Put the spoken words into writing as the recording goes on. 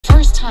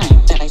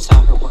time that I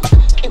saw her work.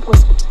 It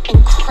was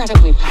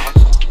incredibly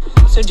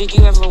powerful. So did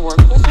you ever work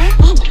with her?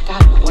 Oh my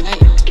God,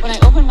 when I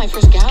opened my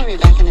first gallery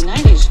back in the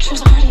 90s, she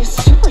was already a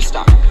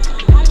superstar.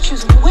 She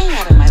was way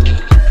out of my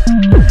league.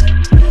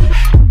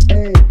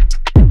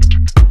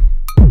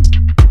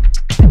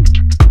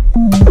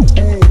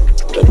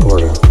 Bette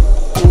Porter.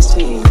 Nice to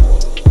meet you.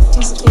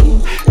 Nice to meet you.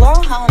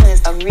 Laurel Holloman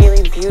is a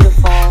really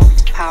beautiful,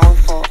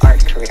 powerful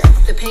art career.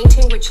 The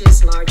painting, which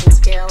is large in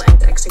scale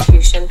and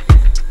execution,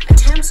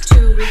 attempts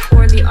to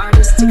record the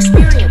artist's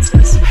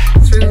experiences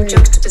through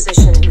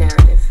juxtaposition and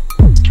narrative.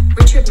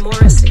 Richard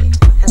Morrissey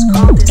has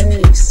called this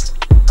piece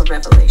a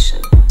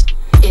revelation.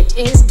 It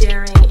is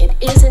daring, it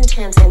is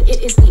intense, and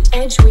it is the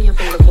edge we have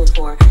been looking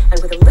for.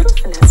 And with a little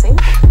finessing,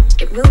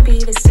 it will be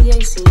the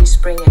CAC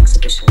Spring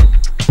Exhibition.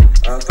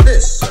 For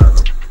this,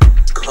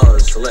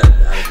 cause celeb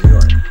out of New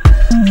York,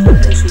 what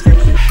makes you think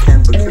you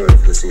can procure it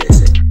for the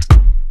CAC?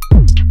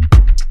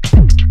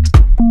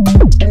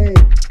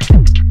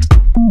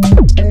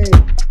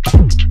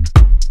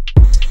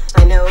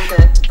 I know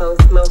that both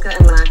Mocha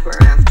and Lachmer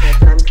are after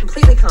it, and I'm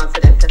completely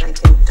confident that I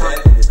can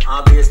talk. It is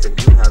obvious that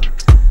you have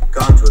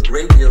gone to a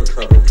great deal of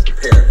trouble to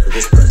prepare for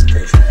this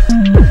presentation,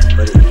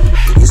 but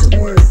it isn't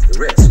worth the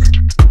risk.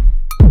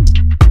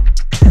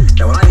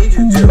 Now, what I need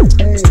you to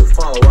do is to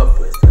follow up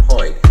with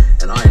Hoyt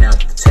and iron out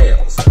the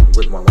details.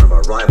 With one of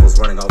our rivals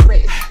running off.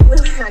 Wait, I'm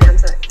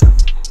sorry.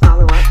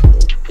 Follow up?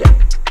 Yeah.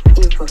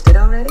 You booked it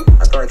already?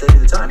 I thought I'd take you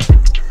the time.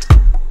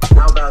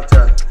 How about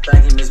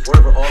thanking Ms.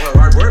 Porter for all her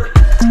hard work?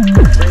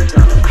 Great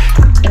job.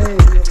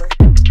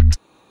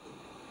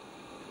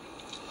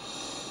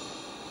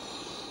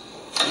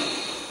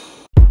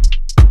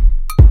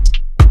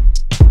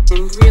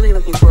 I'm really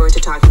looking forward to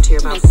talking to you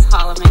about Miss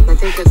Holloman. I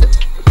think there's a...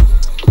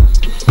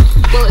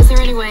 Well, is there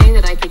any way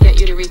that I could get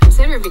you to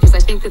reconsider? Because I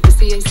think that the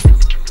CAC...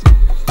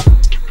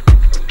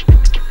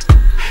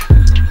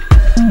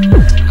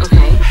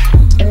 Okay.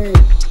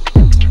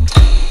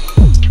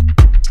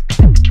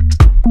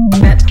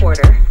 Bette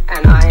Porter,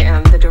 and I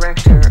am the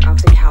director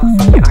of the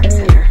California Art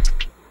Center.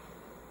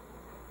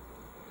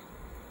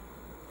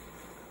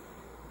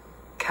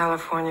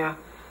 California.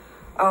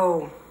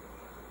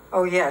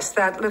 Oh yes,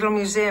 that little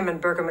museum in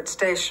Bergamet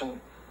Station.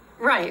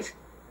 Right.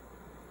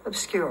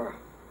 Obscure.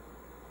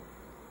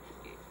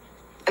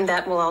 And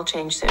that will all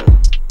change soon.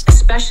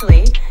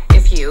 Especially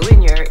if you,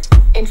 in your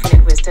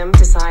infinite wisdom,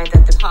 decide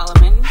that the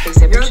Holloman.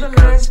 exhibit You're should the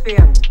go...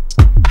 lesbian.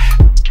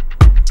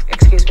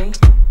 Excuse me?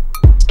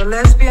 The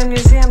lesbian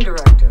museum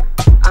director.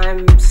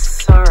 I'm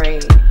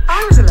sorry.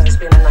 I was a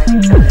lesbian in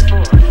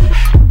 1974.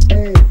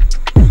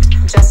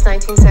 Just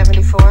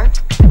 1974?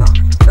 No,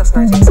 just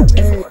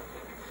 1974.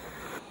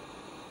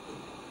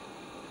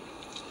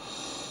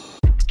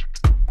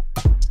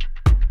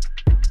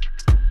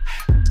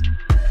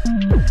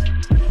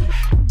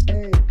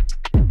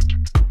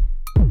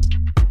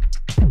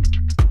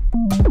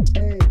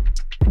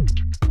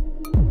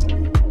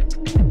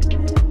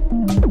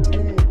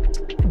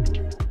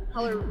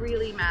 Color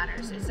really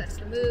matters. It sets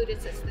the mood,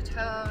 it sets the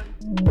tone.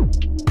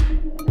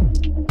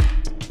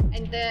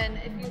 And then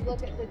if you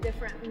look at the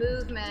different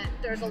movement,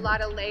 there's a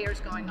lot of layers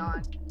going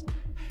on.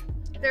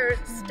 They're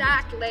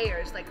stacked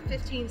layers, like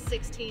 15,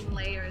 16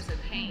 layers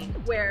of paint,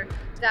 where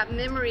that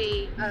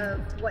memory of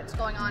what's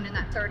going on in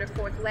that third or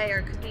fourth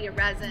layer could be a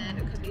resin,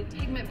 it could be a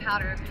pigment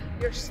powder.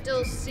 You're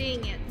still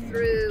seeing it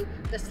through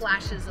the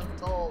slashes of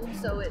gold.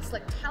 So it's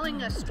like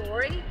telling a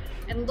story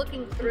and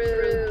looking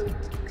through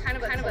kind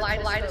of a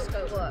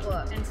kaleidoscope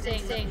look and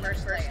seeing the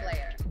first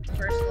layer.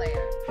 First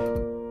layer.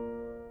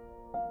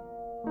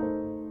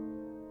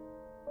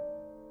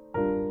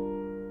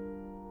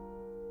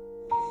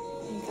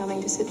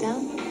 Coming to sit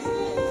down?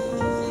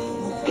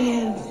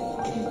 Yeah.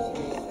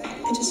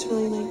 I just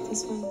really like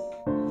this one.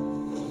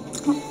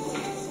 Oh.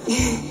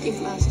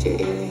 You've lost your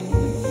earring.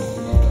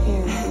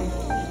 Here.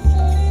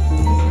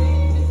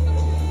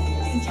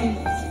 Thank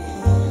you.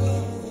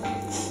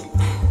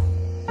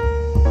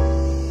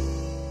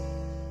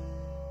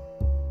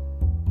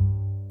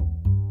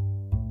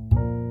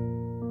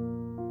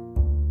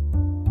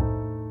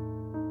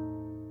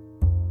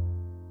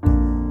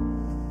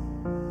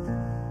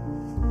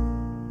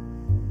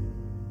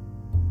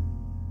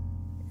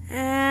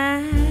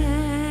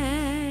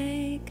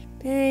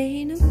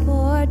 Paint a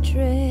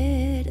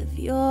portrait of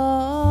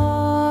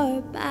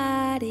your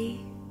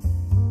body,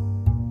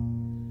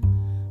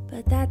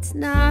 but that's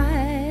not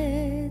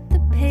the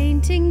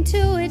painting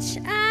to which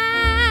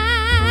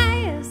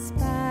I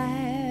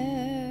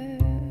aspire.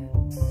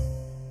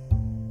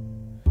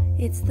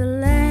 It's the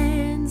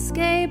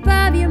landscape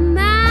of your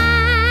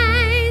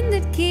mind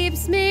that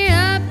keeps me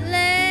up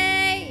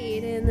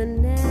late in the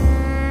night.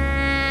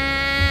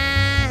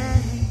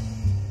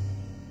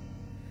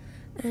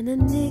 An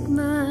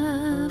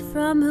enigma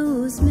from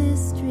whose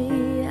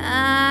mystery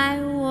I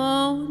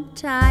won't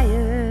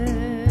tire.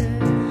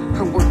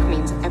 Her work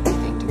means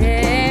everything to me.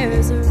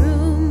 There's a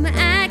room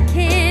I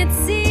can't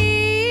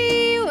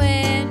see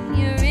when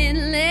your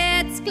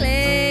inlets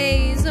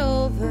glaze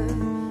over.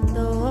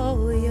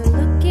 Though you're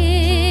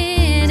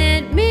looking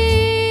at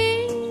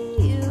me,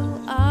 you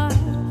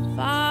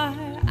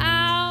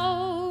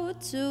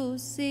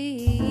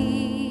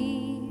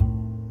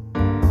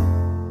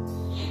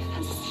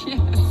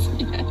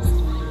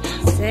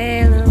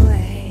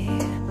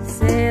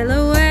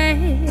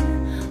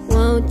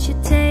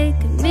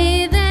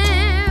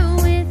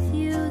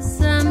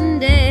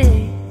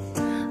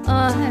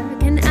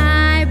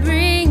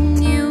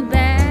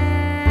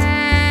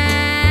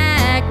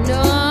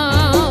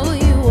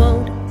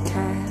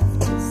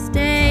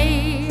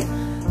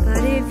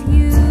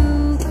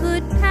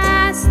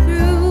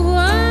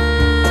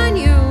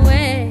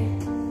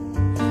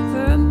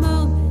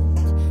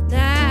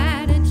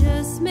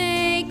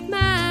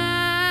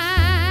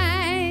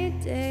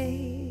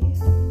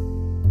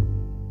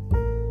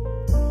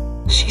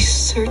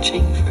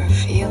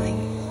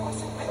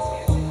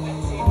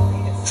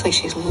It's like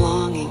she's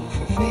longing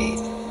for faith.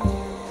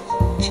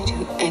 She'd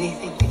do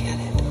anything to get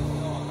it.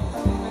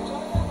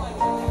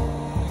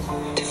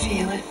 To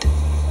feel it.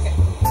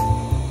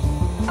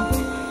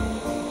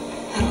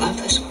 I love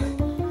this work.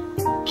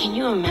 Can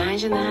you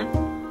imagine that?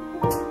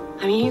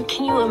 I mean,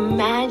 can you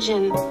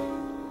imagine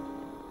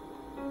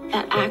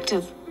that act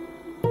of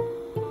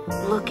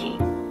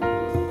looking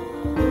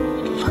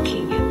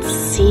and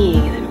seeing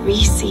and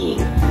re-seeing,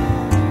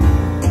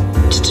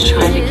 just to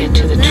try to get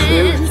to the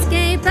truth?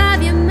 Landscape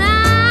of your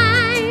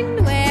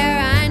mind, where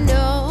I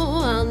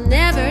know I'll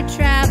never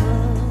travel.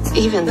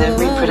 Even the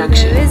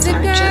reproductions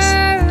are just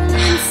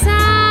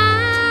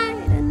inside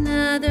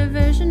another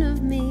version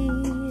of me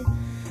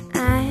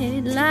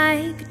I'd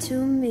like to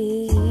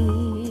meet.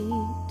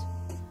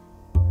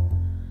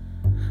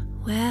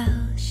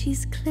 Well,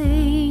 she's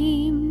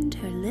claimed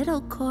her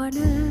little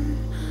corner.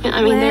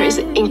 I mean, there is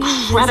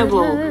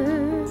incredible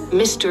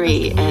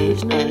mystery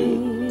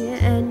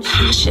and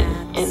passion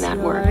in that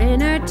work.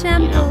 In her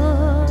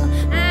temple,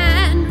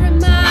 and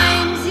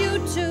reminds you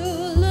to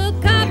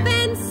look up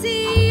and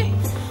see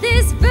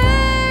this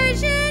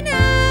version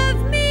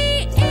of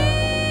me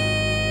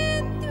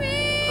in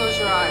 3D. Close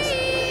your eyes.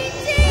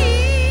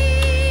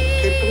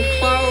 Keep them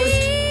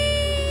closed.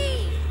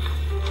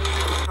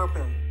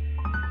 Open.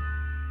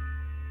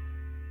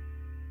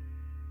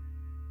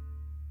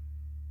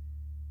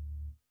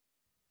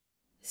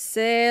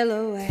 Sail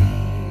away,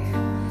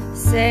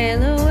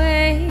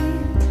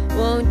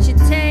 won't you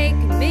take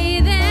me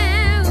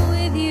there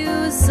with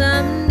you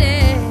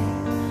someday?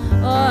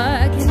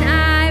 Or can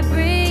I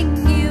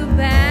bring you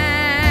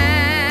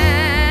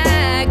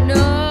back?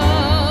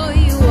 No,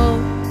 you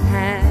won't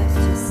have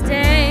to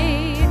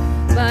stay,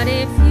 but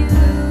if you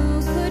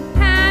could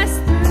pass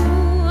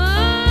through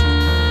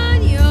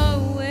on your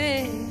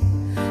way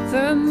for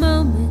a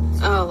moment.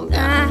 Oh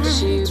God,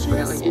 she's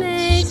brilliant.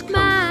 She's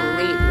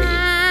completely brilliant.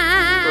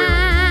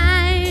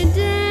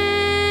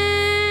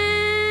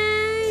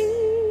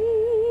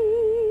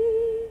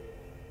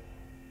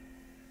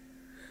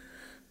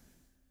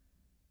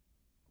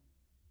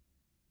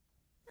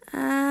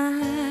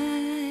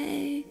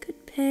 I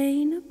could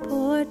paint a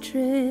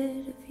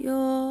portrait of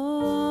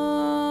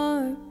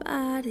your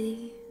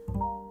body,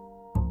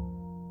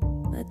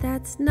 but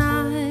that's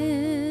not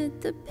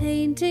the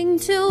painting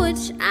to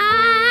which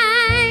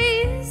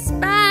I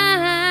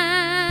aspire.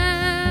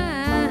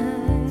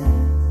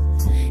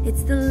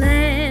 It's the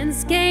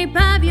landscape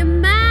of your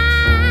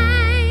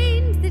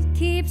mind that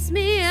keeps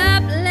me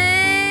up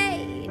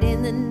late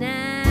in the night.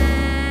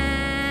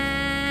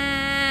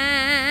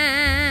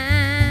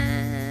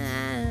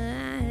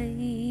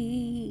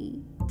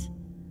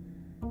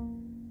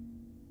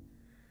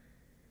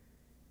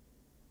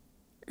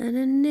 An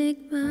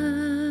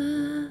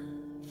enigma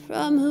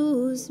from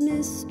whose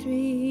mystery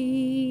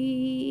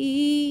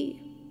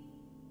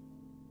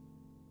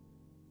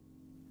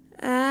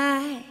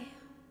I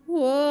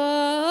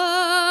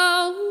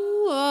won't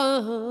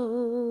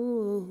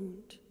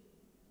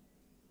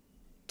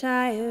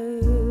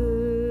tire.